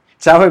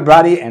Ciao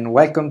everybody and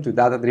welcome to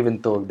Data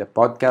Driven Talk, the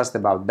podcast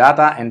about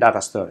data and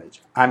data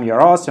storage. I'm your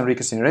host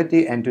Enrico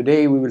Signoretti and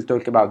today we will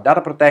talk about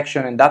data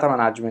protection and data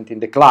management in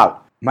the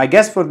cloud. My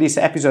guest for this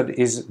episode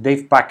is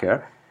Dave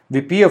Packer,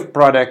 VP of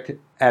Product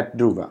at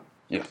Druva.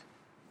 Yeah,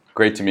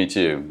 great to meet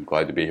you. I'm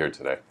glad to be here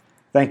today.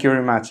 Thank you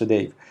very much,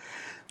 Dave.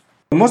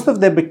 Most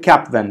of the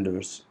backup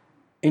vendors,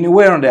 in a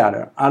way or the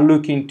other, are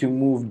looking to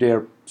move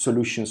their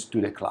solutions to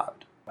the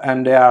cloud.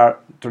 And there are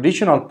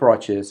traditional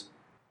approaches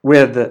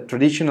with the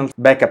traditional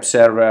backup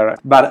server,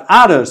 but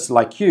others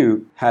like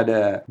you had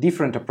a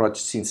different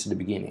approach since the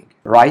beginning,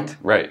 right?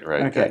 Right.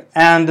 Okay.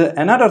 And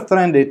another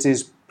trend that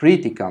is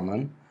pretty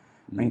common,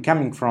 and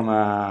coming from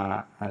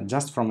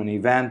just from an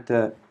event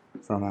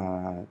from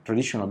a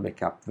traditional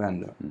backup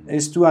vendor,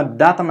 is to add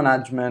data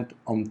management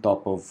on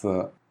top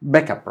of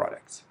backup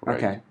products. Right.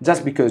 Okay,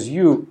 just because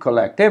you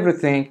collect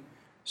everything,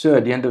 so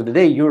at the end of the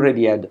day, you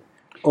already had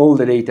all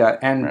the data,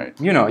 and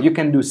you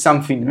can do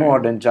something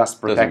more than just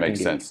protecting it.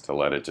 Doesn't make sense to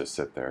let it just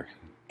sit there.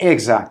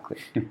 Exactly.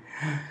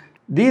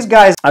 These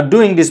guys are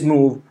doing this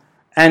move,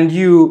 and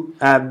you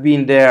have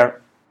been there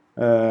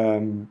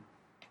forever.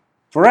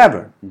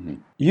 Mm-hmm.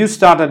 You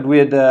started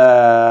with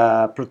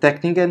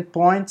protecting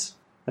endpoints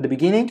at the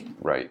beginning.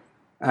 Right.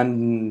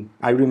 And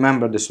I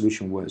remember the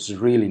solution was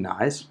really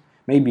nice.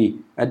 Maybe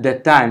at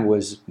that time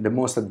was the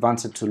most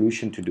advanced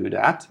solution to do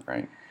that.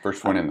 Right.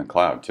 First one in the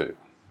cloud, too.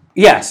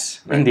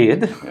 Yes, right.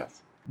 Indeed.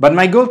 Yes. But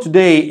my goal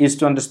today is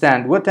to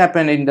understand what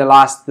happened in the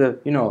last,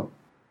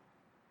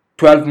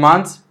 12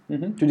 months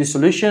to the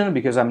solution,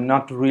 because I'm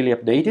not really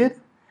updated.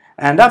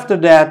 And after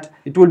that,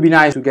 it will be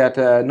nice to get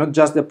not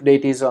just the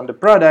updates on the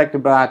product,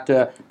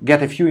 but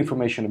get a few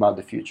information about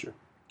the future.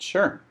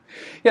 Sure.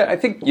 Yeah, I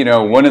think,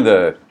 one of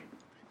the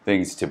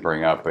things to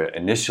bring up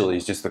initially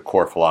is just the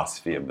core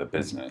philosophy of the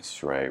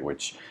business, right?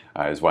 Which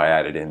is why I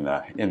added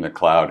in the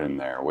cloud in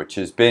there, which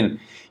has been,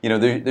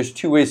 there's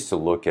two ways to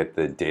look at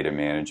the data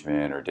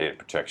management or data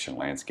protection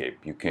landscape.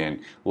 You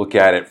can look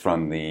at it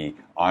from the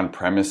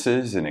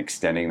on-premises and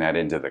extending that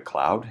into the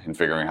cloud and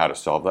figuring how to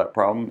solve that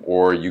problem,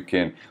 or you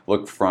can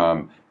look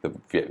from the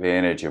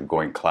advantage of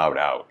going cloud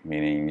out,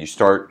 meaning you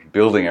start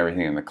building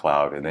everything in the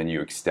cloud and then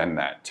you extend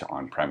that to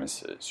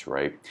on-premises,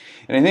 right?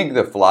 And I think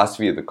the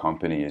philosophy of the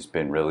company has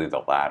been really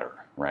the latter,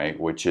 right?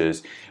 Which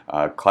is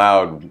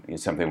cloud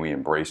is something we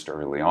embraced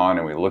early on,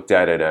 and we looked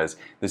at it as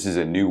this is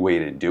a new way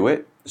to do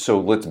it, so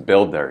let's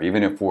build there,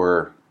 even if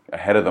we're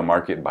ahead of the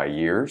market by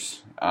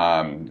years,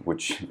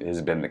 which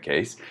has been the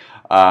case.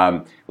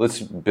 Let's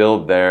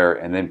build there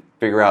and then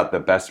figure out the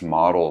best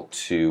model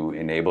to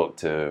enable it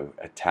to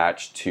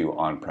attach to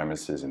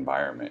on-premises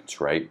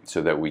environments, right?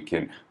 So that we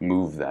can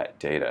move that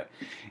data.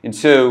 And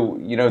so,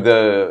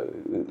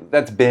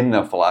 that's been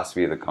the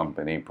philosophy of the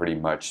company pretty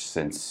much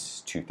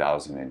since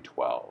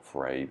 2012,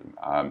 right?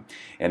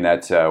 And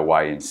that's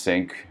why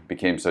InSync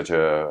became such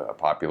a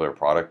popular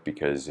product,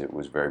 because it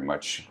was very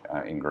much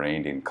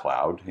ingrained in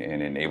cloud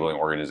and enabling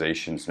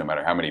organizations, no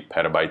matter how many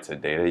petabytes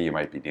of data you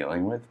might be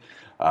dealing with,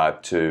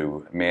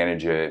 to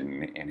manage it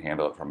and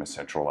handle it from a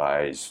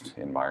centralized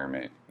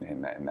environment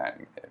in that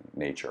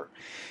nature.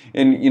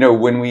 And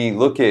when we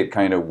look at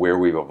kind of where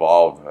we've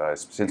evolved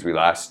since we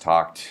last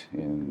talked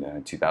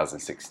in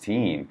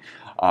 2016,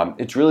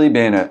 it's really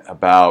been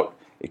about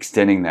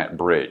extending that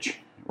bridge,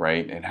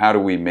 right? And how do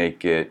we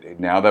make it,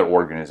 now that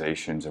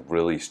organizations have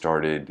really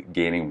started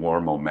gaining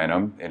more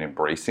momentum and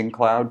embracing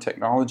cloud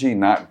technology,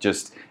 not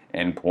just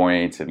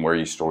endpoints and where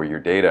you store your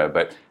data,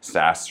 but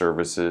SaaS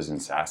services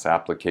and SaaS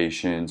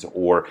applications,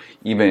 or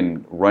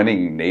even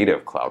running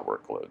native cloud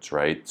workloads,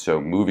 right?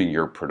 So moving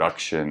your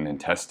production and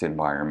test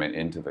environment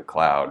into the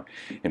cloud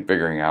and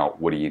figuring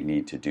out what do you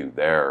need to do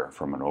there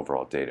from an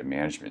overall data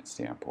management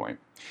standpoint.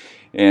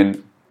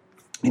 And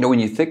when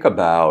you think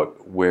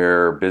about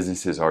where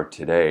businesses are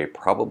today,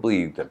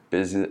 probably the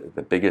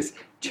biggest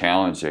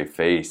challenge they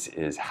face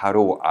is, how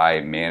do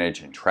I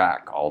manage and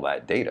track all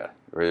that data?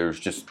 There's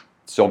just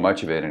so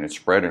much of it, and it's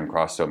spread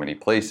across so many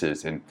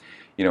places. And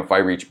if I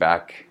reach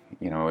back,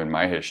 in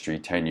my history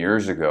 10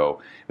 years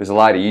ago, it was a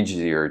lot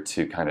easier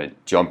to kind of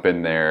jump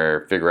in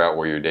there, figure out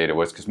where your data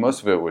was, because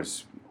most of it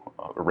was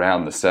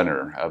around the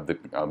center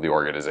of the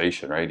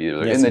organization, right?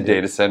 Either in the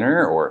data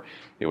center or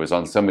it was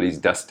on somebody's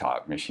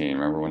desktop machine.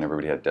 Remember when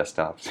everybody had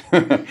desktops?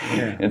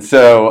 Yeah. And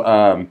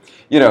so,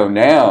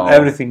 now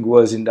everything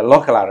was in the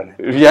local area.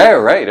 Yeah,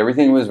 right.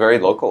 Everything was very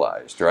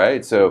localized,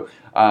 right? So,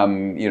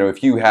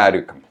 if you had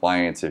a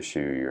compliance issue,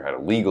 you had a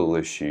legal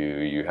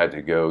issue, you had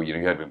to go, you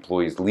had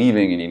employees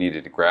leaving and you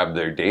needed to grab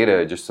their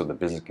data just so the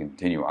business can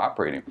continue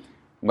operating,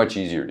 much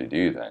easier to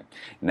do then.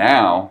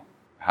 Now,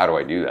 how do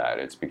I do that?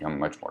 It's become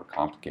much more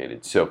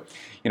complicated. So,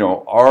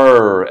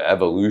 our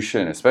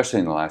evolution, especially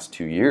in the last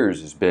 2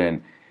 years, has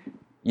been,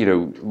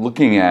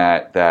 looking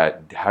at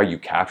that, how you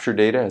capture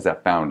data as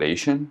that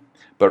foundation,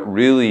 but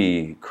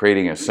really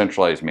creating a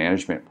centralized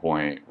management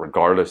point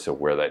regardless of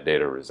where that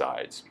data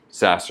resides.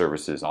 SaaS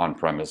services,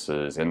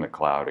 on-premises, in the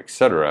cloud,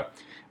 etc.,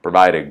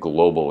 provide a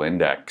global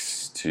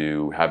index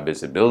to have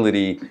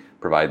visibility,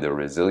 provide the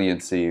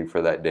resiliency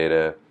for that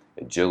data,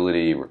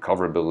 agility,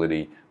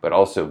 recoverability, but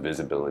also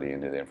visibility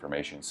into the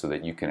information so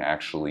that you can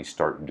actually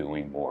start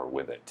doing more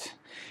with it.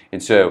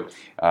 And so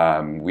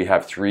we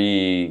have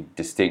 3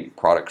 distinct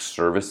product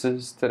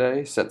services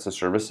today, sets of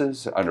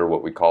services under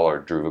what we call our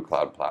Druva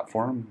Cloud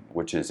platform,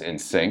 which is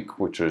InSync,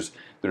 which is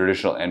the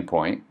traditional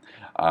endpoint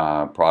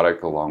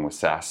product along with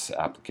SaaS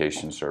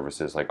application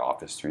services like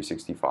Office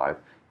 365.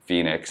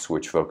 Phoenix,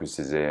 which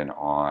focuses in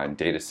on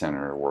data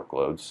center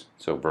workloads,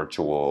 so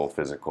virtual,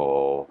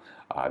 physical,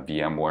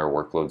 VMware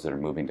workloads that are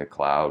moving to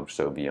cloud,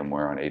 so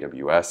VMware on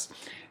AWS,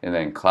 and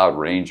then Cloud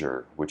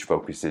Ranger, which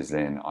focuses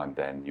in on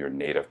then your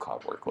native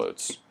cloud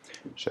workloads.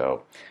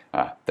 So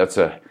that's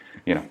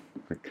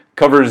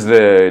covers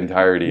the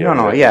entirety of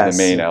the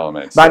main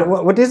elements. But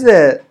what is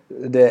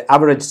the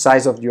average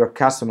size of your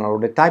customer, or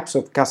the types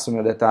of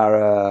customer that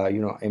are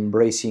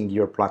embracing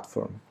your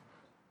platform?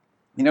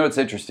 It's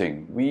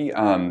interesting.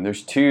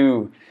 There's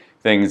 2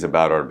 things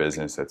about our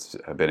business that's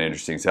been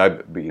interesting. So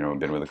I've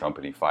been with the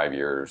company 5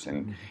 years,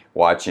 and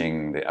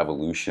watching the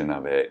evolution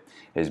of it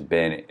has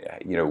been,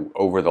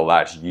 over the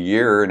last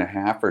year and a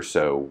half or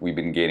so, we've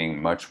been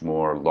getting much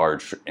more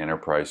large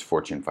enterprise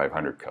Fortune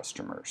 500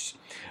 customers.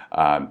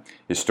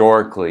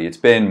 Historically, it's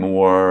been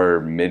more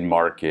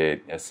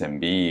mid-market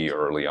SMB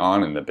early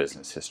on in the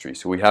business history.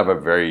 So we have a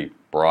very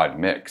broad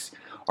mix.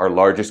 Our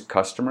largest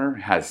customer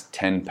has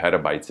 10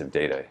 petabytes of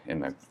data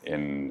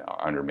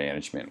under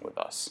management with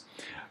us.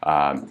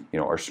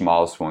 Our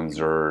smallest ones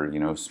are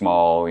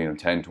small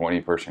 10,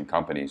 20 person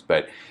companies,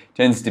 but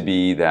tends to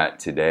be that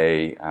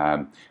today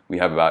we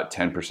have about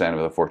 10% of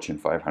the Fortune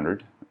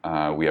 500.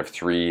 We have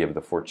 3 of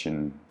the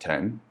Fortune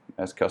 10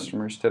 as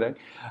customers today,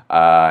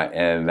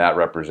 and that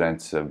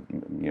represents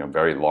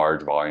very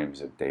large volumes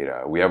of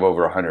data. We have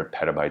over 100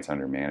 petabytes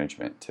under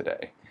management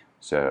today.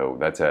 So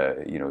that's a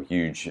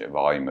huge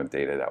volume of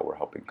data that we're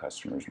helping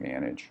customers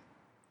manage.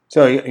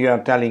 So you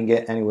are telling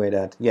anyway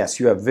that yes,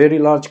 you have very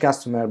large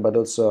customer, but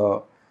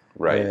also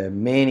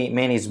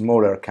many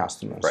smaller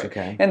customers. Right.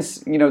 Okay. And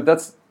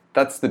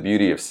that's the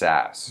beauty of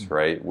SaaS,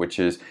 right? Which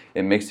is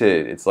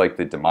it's like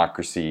the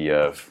democracy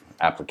of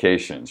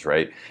applications,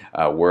 right?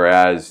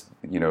 Whereas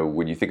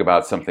when you think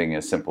about something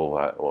as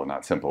simple,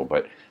 not simple,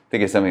 but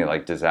think of something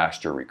like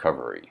disaster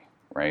recovery,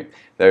 right?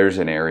 There's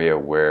an area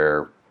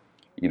where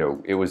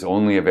it was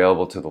only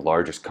available to the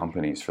largest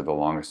companies for the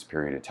longest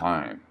period of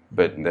time.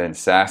 But then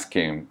SaaS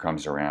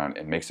comes around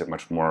and makes it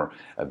much more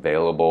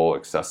available,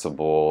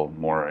 accessible,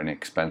 more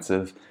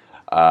inexpensive,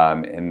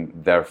 and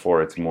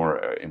therefore it's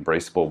more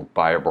embraceable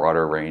by a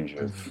broader range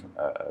of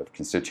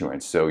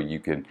constituents. So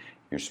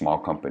your small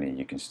company,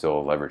 you can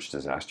still leverage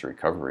disaster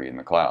recovery in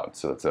the cloud.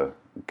 So that's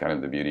kind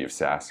of the beauty of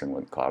SaaS and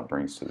what cloud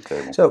brings to the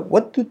table. So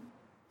what do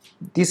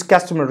this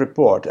customer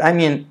report? I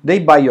mean, they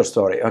buy your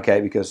story, okay,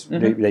 because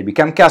they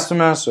become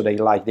customers, so they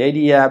like the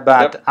idea.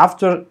 But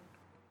after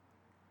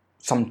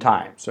some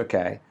times,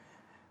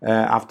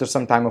 after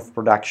some time of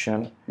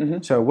production,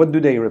 so what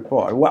do they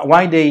report?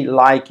 Why they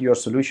like your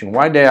solution?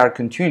 Why they are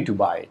continuing to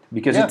buy it?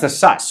 Because it's a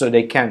SaaS, so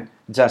they can't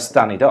just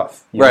turn it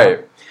off. Right.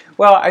 Know?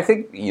 Well, I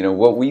think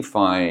what we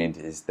find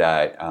is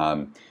that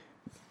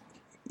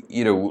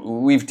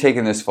we've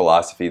taken this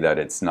philosophy that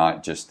it's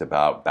not just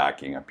about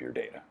backing up your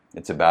data.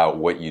 It's about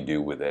what you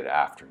do with it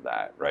after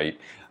that, right?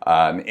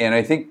 And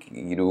I think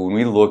when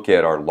we look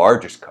at our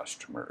largest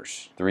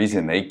customers, the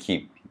reason they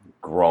keep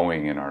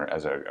growing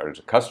as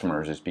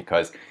customers is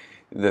because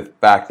the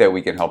fact that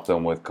we can help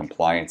them with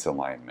compliance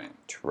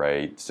alignment,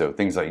 right? So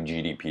things like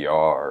GDPR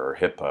or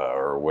HIPAA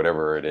or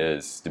whatever it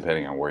is,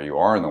 depending on where you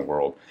are in the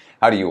world,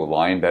 how do you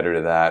align better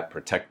to that,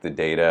 protect the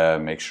data,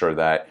 make sure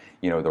that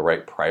the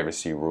right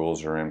privacy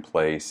rules are in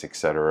place, et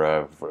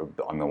cetera,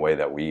 on the way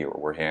that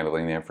we're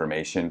handling the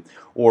information.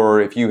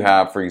 Or if you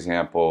have, for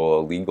example,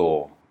 a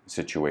legal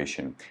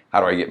situation,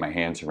 how do I get my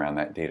hands around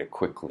that data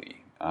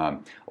quickly? A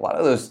lot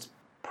of those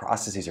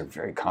processes are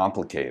very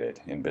complicated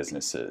in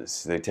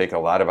businesses. They take a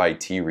lot of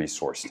IT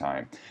resource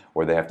time,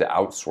 or they have to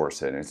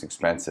outsource it, and it's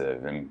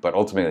expensive, but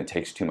ultimately it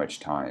takes too much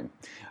time.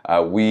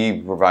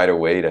 We provide a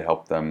way to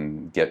help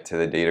them get to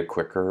the data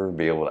quicker,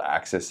 be able to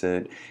access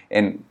it,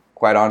 and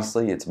quite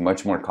honestly, it's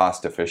much more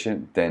cost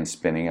efficient than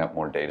spinning up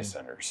more data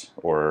centers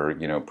or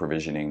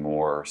provisioning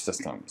more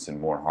systems and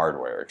more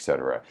hardware, et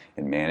cetera,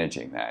 and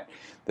managing that.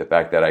 The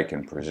fact that I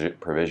can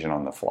provision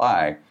on the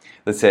fly,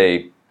 let's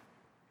say,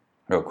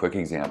 a quick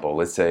example,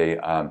 let's say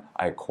I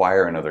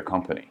acquire another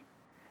company.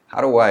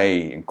 How do I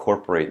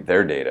incorporate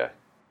their data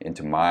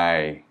into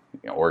my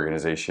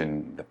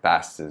organization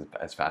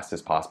as fast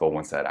as possible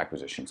once that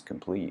acquisition is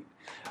complete?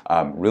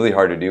 Really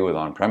hard to do with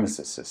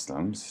on-premises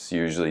systems. It's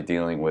usually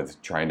dealing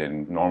with trying to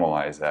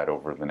normalize that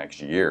over the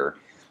next year.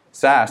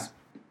 SaaS,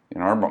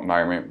 in our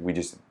environment, we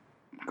just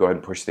go ahead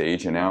and push the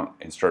agent out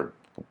and start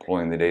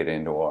pulling the data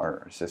into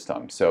our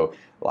system. So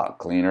a lot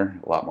cleaner,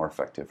 a lot more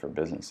effective for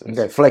businesses.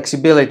 Okay,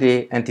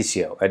 flexibility and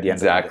TCO at the end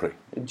exactly.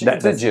 of the day.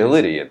 It's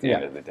agility at the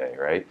end of the day,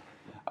 right?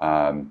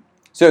 And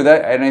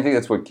I think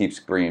that's what keeps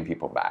bringing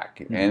people back.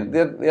 Mm-hmm. And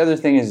the other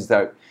thing is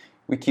that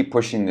we keep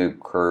pushing the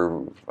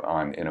curve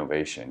on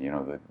innovation,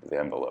 the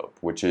envelope,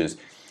 which is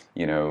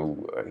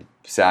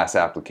SaaS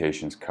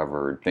applications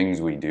covered,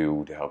 things we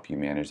do to help you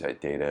manage that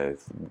data,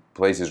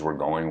 places we're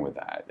going with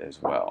that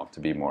as well to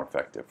be more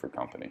effective for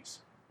companies.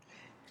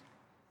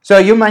 So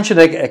you mentioned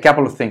a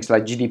couple of things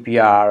like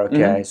GDPR.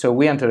 Okay, so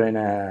we enter in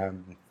a.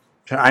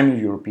 I'm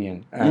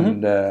European,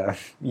 and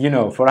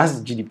for us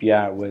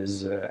GDPR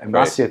was a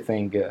massive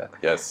thing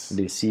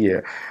this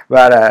year.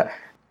 But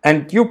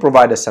and you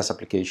provide a SaaS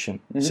application,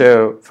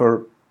 so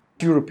for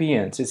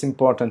Europeans it's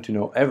important to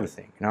know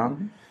everything.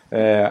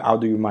 How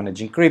do you manage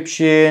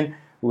encryption?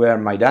 Where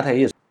my data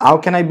is? How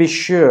can I be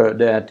sure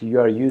that you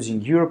are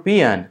using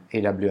European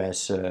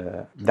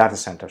AWS data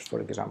centers, for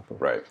example?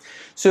 Right.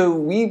 So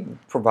we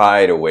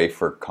provide a way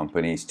for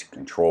companies to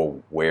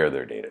control where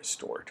their data is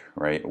stored,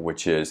 right?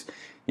 Which is,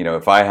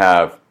 if I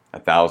have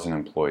 1,000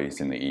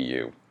 employees in the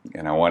EU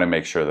and I want to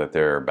make sure that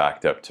they're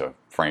backed up to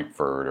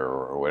Frankfurt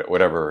or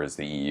whatever is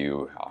the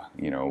EU,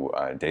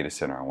 data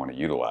center I want to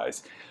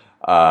utilize,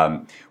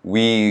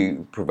 we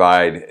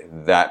provide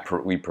that.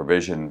 We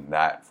provision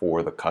that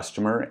for the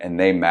customer, and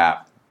they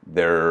map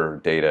their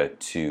data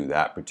to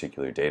that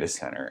particular data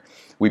center.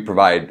 We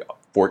provide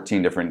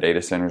 14 different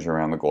data centers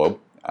around the globe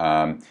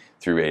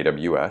through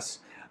AWS.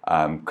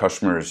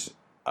 Customers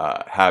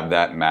have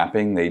that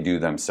mapping. They do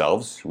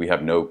themselves. We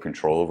have no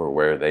control over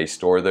where they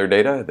store their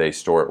data. They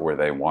store it where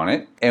they want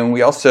it. And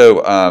we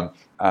also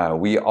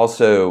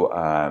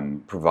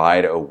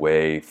provide a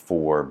way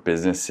for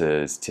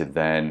businesses to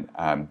then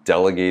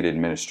delegate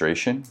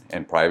administration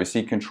and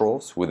privacy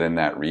controls within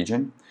that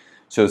region.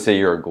 So say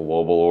you're a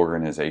global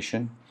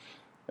organization,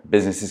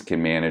 businesses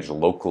can manage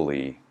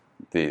locally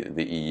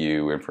the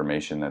EU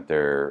information that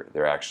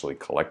they're actually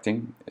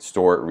collecting,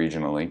 store it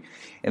regionally.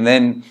 And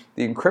then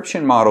the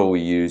encryption model we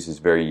use is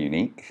very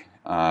unique.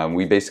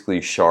 We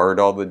basically shard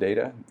all the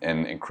data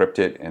and encrypt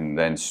it and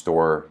then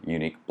store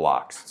unique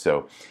blocks.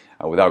 So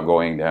without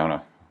going down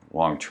a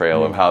long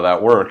trail of how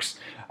that works,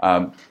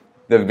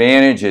 the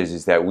advantage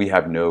is that we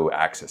have no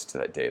access to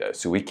that data.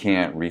 So we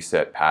can't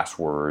reset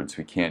passwords.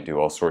 We can't do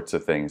all sorts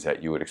of things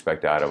that you would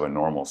expect out of a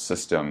normal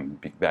system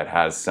that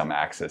has some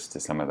access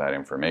to some of that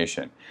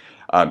information.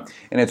 And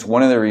it's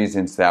one of the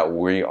reasons that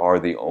we are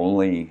the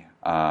only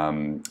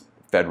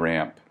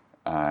FedRAMP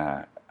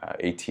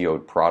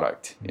ATO'd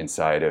product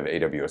inside of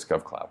AWS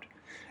GovCloud.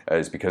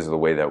 Is because of the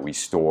way that we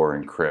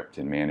store, encrypt,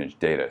 and manage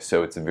data.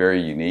 So it's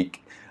very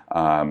unique.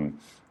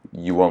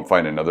 You won't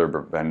find another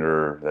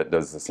vendor that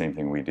does the same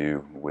thing we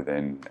do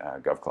within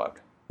GovCloud.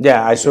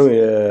 Yeah, I saw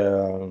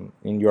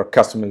in your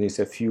customer list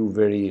a few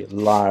very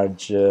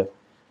large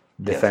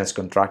defense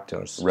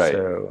contractors. Right,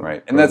 so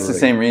right. And that's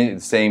the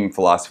same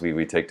philosophy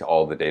we take to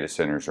all the data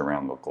centers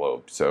around the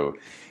globe. So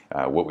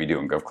what we do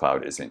in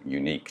GovCloud isn't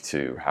unique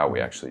to how we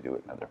actually do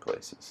it in other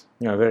places.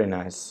 Yeah, very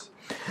nice.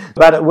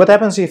 But what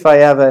happens if I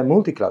have a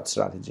multi-cloud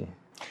strategy?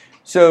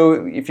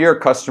 So if you're a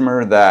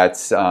customer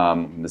that's,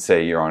 let's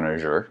say you're on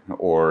Azure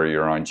or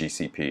you're on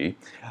GCP,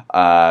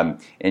 and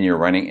you're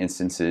running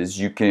instances,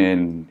 you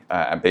can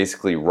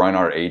basically run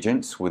our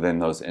agents within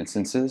those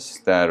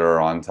instances that are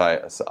on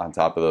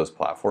top of those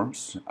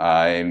platforms.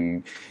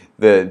 And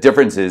the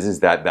difference is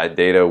that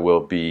data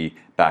will be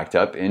backed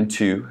up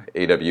into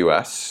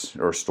AWS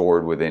or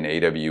stored within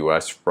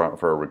AWS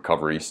for a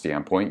recovery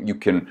standpoint. You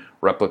can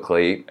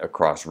replicate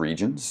across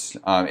regions,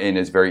 and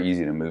it's very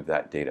easy to move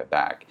that data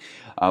back.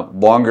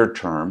 Longer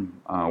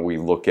term, we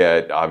look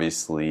at,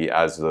 obviously,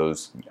 as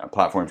those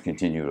platforms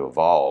continue to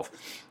evolve,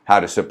 how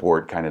to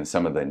support kind of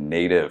some of the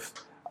native,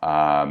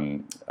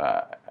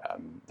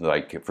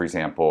 like, for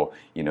example,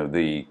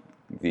 the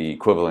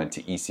equivalent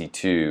to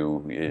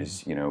EC2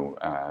 is,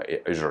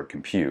 Azure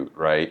Compute,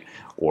 right?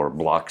 Or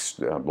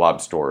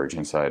blob storage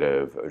inside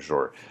of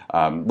Azure.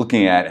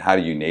 Looking at how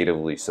do you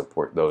natively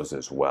support those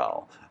as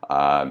well.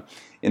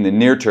 In the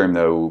near term,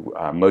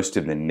 though, most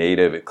of the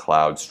native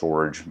cloud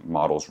storage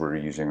models we're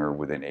using are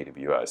within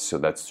AWS, so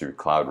that's through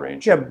Cloud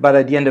Range. Yeah, but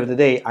at the end of the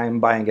day, I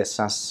am buying a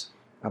SaaS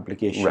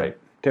application. Right.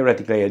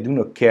 Theoretically, I do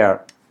not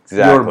care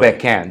your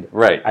backend.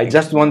 Right. I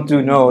just want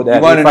to know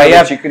that if I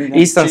have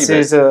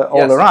instances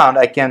all around,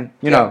 I can,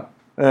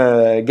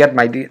 get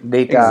my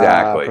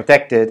data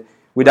protected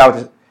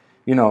without,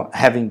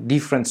 having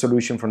different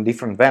solutions from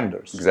different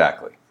vendors.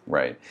 Exactly.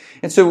 Right.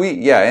 And so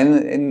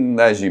and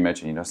as you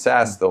mentioned,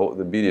 SaaS,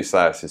 the beauty of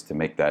SaaS is to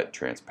make that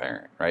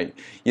transparent, right?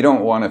 You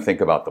don't want to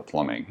think about the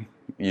plumbing.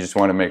 You just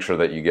want to make sure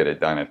that you get it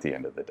done at the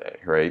end of the day,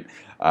 right?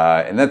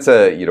 And that's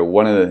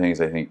one of the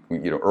things I think,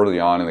 early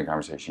on in the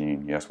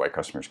conversation, you ask why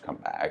customers come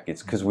back.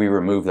 It's because we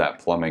remove that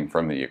plumbing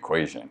from the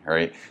equation,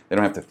 right? They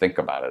don't have to think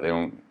about it. They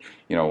don't,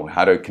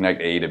 how to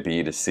connect A to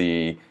B to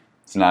C.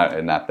 It's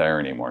not there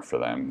anymore for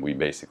them. We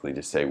basically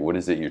just say, what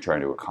is it you're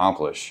trying to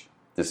accomplish?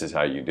 This is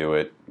how you do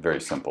it. Very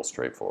simple,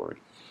 straightforward.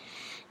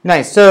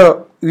 Nice.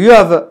 So you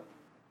have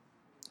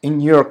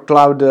in your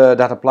cloud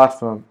data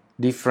platform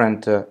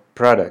different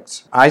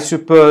products. I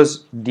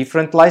suppose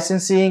different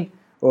licensing,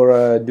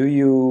 or do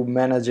you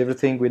manage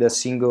everything with a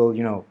single,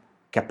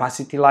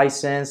 capacity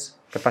license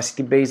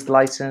capacity-based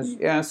license?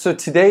 Yeah, so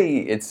today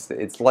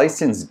it's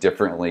licensed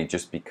differently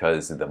just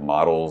because the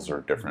models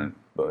are different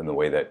in the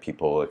way that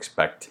people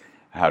expect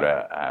how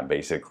to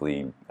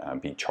basically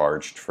be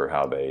charged for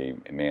how they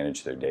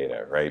manage their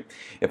data, right?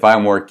 If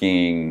I'm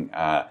working,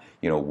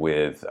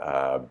 with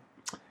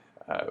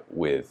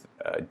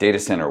data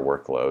center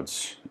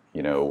workloads,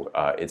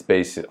 it's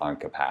based on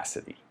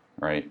capacity,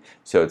 right?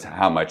 So it's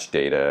how much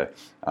data.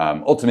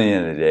 Ultimately,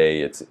 at the end of the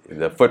day, it's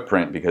the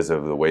footprint because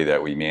of the way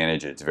that we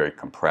manage it. It's very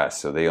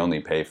compressed, so they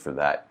only pay for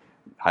that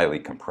highly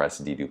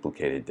compressed,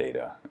 deduplicated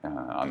data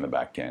on the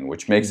back end,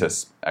 which makes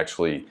us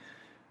actually,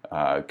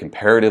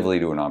 comparatively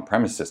to an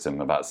on-premise system,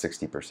 about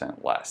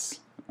 60% less.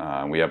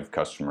 We have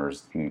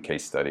customers in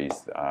case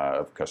studies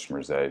of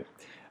customers that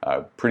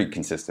pretty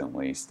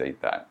consistently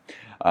state that.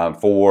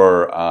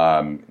 For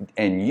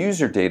end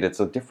user data, it's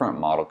a different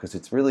model because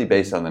it's really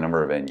based on the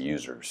number of end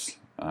users.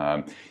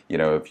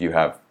 If you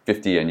have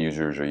 50 end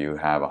users or you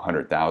have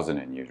 100,000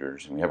 end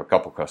users, and we have a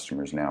couple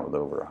customers now with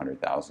over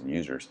 100,000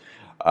 users,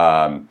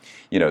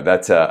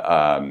 that's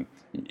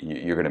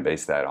you're going to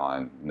base that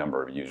on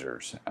number of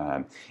users.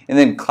 And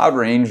then Cloud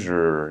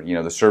Ranger,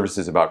 the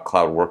services about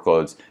cloud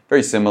workloads,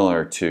 very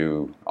similar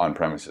to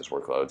on-premises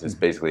workloads. It's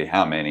basically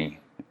how many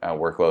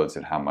workloads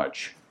and how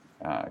much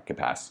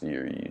capacity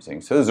you're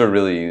using. So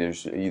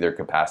there's either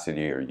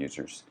capacity or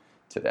users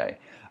today.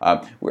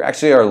 We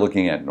actually are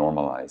looking at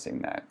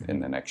normalizing that in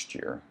the next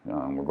year.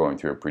 We're going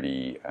through a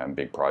pretty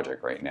big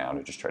project right now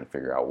to just try to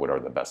figure out what are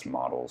the best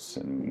models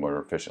and more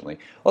efficiently.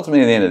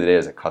 Ultimately, at the end of the day,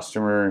 as a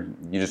customer,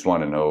 you just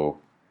want to know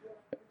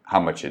how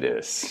much it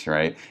is,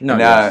 right?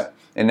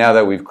 And now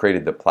that we've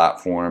created the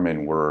platform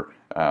and we're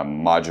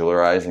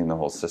modularizing the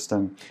whole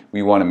system,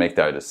 we want to make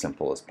that as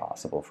simple as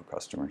possible for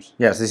customers.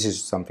 Yes, this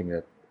is something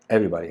that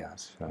everybody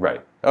has. So.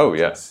 Right. Oh,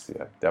 yes.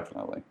 Yeah,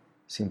 definitely.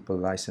 Simple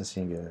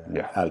licensing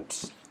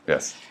helps.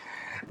 Yes.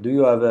 Do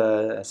you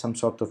have some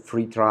sort of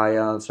free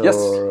trials? Yes.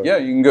 Yeah,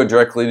 you can go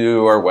directly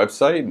to our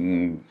website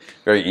and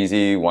very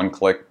easy, one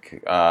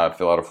click,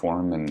 fill out a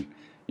form, and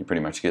you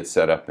pretty much get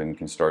set up and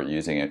can start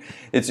using it.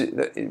 It's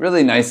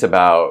really nice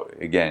about,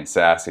 again,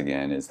 SaaS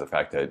is the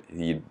fact that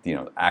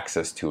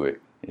access to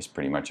it is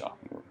pretty much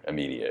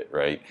immediate,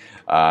 right?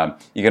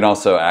 You can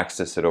also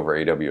access it over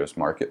AWS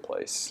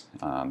Marketplace.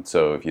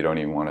 So if you don't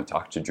even want to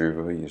talk to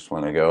Druva, you just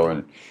want to go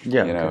and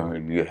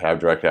you have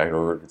direct access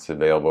over it. It's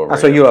available over.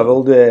 So you have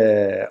all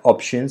the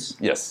options.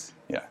 Yes.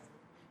 Yeah.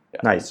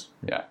 Nice.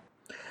 Yeah.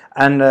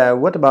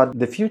 And what about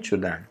the future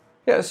then?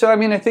 Yeah. So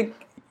I think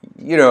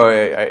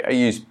I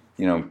use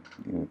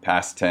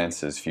past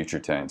tense as future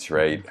tense,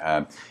 right?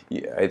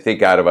 I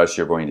think out of us,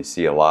 you're going to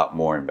see a lot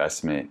more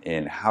investment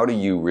in how do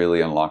you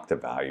really unlock the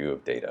value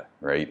of data,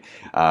 right?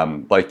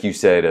 Like you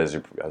said, as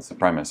the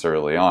premise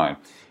early on,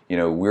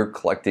 we're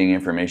collecting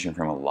information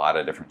from a lot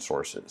of different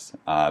sources.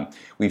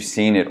 We've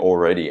seen it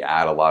already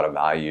add a lot of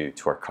value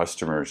to our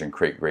customers and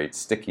create great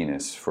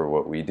stickiness for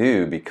what we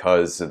do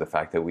because of the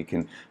fact that we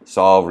can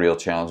solve real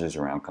challenges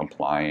around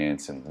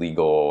compliance and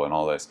legal and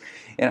all this.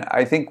 And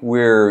I think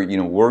where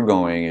we're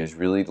going is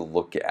really to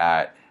look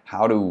at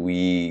how do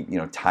we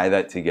tie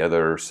that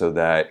together so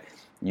that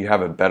you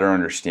have a better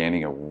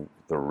understanding of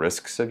the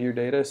risks of your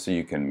data so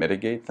you can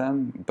mitigate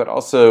them, but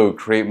also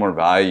create more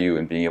value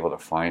in being able to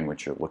find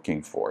what you're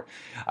looking for.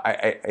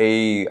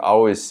 I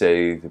always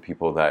say to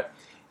people that,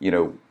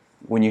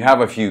 when you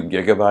have a few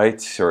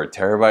gigabytes or a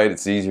terabyte,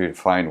 it's easier to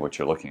find what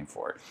you're looking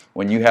for.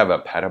 When you have a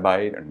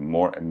petabyte, and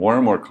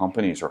more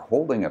companies are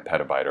holding a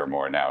petabyte or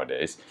more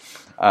nowadays,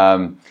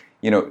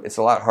 it's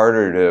a lot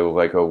harder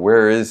to go,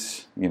 where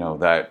is,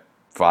 that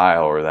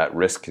file or that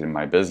risk in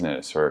my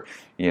business, or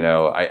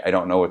I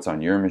don't know what's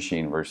on your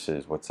machine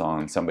versus what's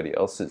on somebody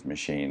else's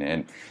machine,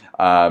 and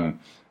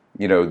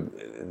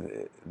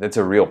that's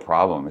a real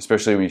problem,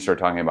 especially when you start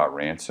talking about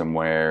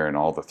ransomware and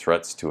all the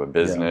threats to a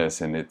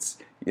business, and it's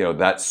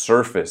that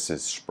surface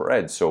is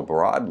spread so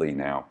broadly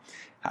now.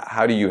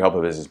 How do you help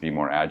a business be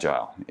more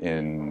agile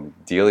in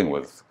dealing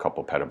with a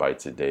couple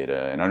petabytes of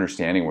data and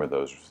understanding where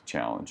those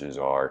challenges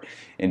are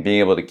and being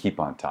able to keep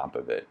on top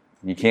of it?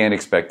 You can't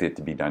expect it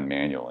to be done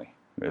manually.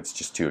 It's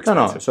just too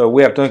expensive. No. So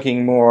we are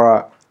talking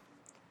more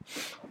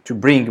to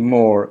bring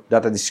more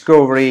data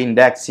discovery,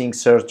 indexing,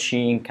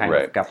 searching kind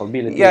of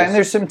capabilities. Yeah, and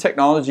there's some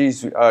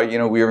technologies we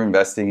are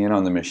investing in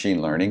on the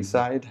machine learning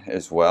side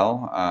as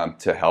well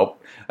to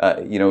help.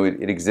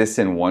 It exists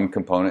in one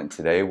component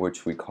today,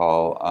 which we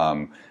call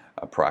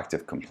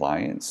proactive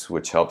compliance,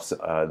 which helps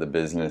the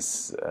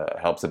business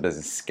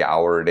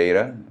scour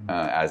data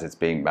as it's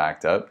being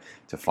backed up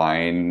to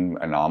find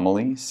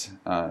anomalies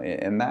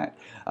in that.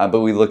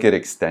 But we look at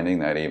extending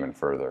that even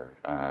further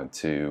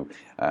to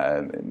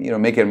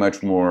make it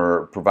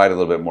provide a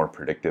little bit more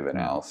predictive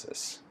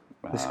analysis.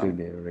 This could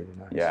be really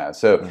nice. Yeah,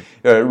 so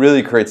it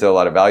really creates a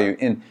lot of value.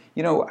 And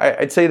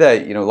I'd say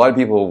that a lot of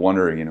people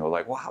wonder,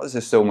 well, how is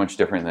this so much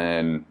different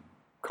than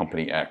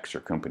company X or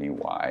company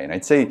Y? And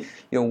I'd say,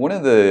 one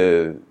of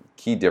the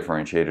key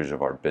differentiators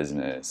of our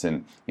business,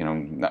 and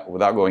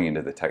without going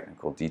into the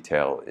technical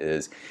detail,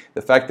 is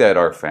the fact that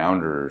our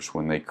founders,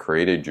 when they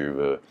created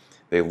Druva,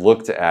 they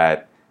looked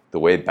at the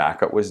way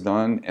backup was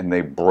done, and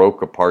they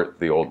broke apart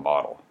the old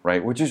model,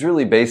 right? Which is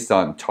really based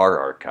on tar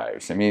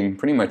archives. I mean,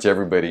 pretty much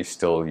everybody's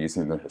still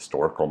using the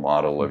historical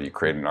model of you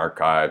create an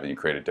archive and you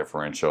create a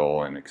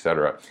differential and et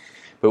cetera.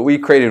 But what we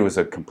created was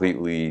a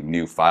completely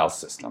new file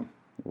system,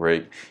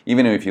 right?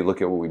 Even if you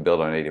look at what we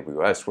built on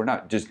AWS, we're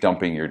not just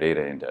dumping your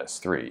data into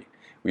S3.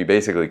 We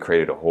basically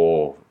created a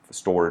whole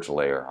storage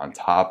layer on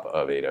top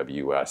of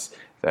AWS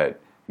that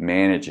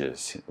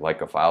manages,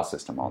 like a file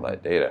system, all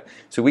that data.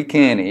 So we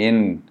can,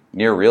 in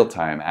near real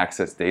time,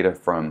 access data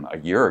from a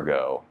year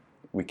ago.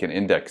 We can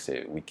index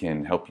it, we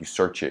can help you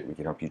search it, we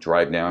can help you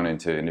drive down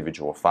into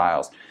individual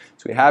files.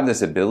 So we have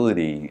this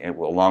ability,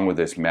 along with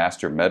this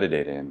master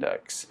metadata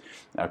index,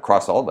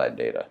 across all that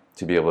data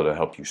to be able to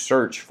help you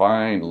search,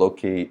 find,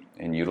 locate,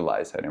 and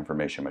utilize that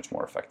information much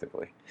more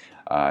effectively.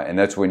 And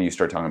that's when you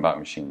start talking about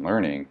machine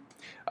learning.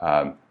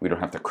 We don't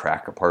have to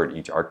crack apart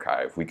each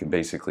archive. We can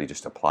basically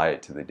just apply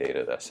it to the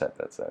data set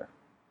that's there.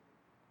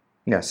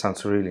 Yeah,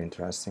 sounds really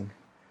interesting.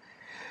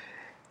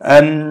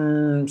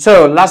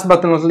 So, last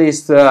but not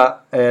least,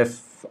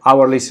 if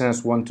our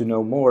listeners want to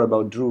know more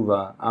about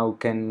Druva, how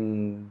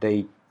can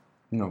they,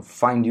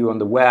 find you on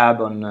the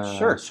web,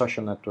 on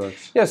social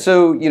networks? Yeah,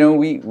 so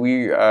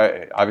we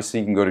obviously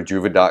you can go to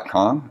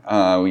druva.com.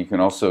 You can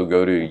also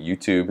go to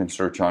YouTube and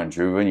search on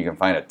Druva, and you can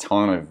find a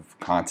ton of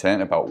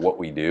content about what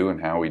we do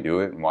and how we do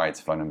it and why it's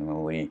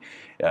fundamentally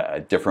a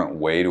different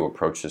way to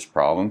approach this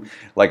problem.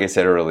 Like I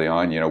said early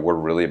on, we're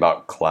really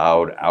about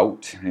cloud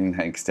out and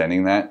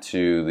extending that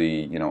to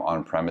the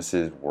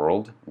on-premises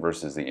world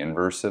versus the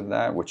inverse of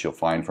that, which you'll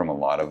find from a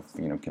lot of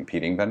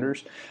competing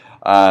vendors.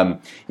 And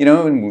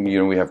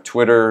we have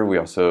Twitter. We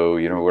also,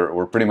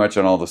 we're pretty much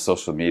on all the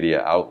social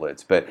media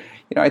outlets. But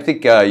I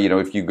think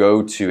if you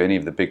go to any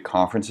of the big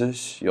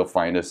conferences, you'll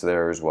find us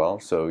there as well.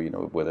 So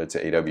whether it's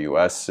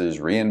AWS's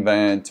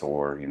reInvent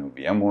or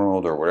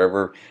VMworld or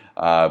whatever,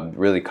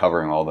 really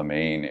covering all the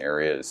main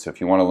areas. So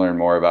if you want to learn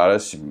more about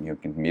us, you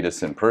can meet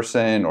us in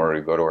person or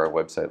go to our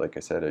website, like I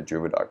said, at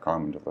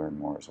druva.com to learn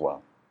more as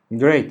well.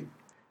 Great.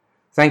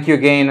 Thank you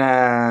again,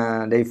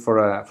 Dave,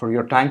 for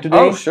your time today.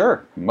 Oh,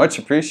 sure. Much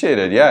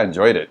appreciated. Yeah,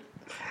 enjoyed it.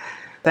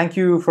 Thank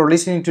you for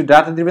listening to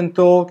Data Driven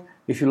Talk.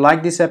 If you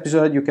like this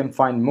episode, you can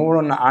find more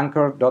on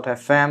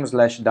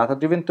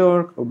anchor.fm/datadriven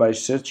talk or by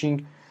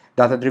searching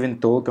Data Driven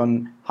Talk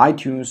on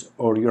iTunes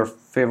or your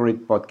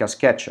favorite podcast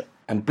catcher.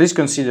 And please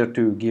consider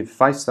to give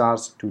 5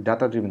 stars to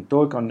Data Driven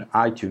Talk on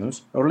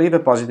iTunes or leave a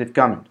positive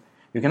comment.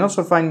 You can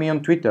also find me on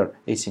Twitter,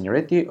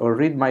 @Signoretti, or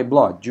read my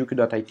blog,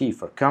 juku.it,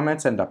 for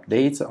comments and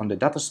updates on the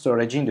data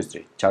storage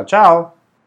industry. Ciao, ciao!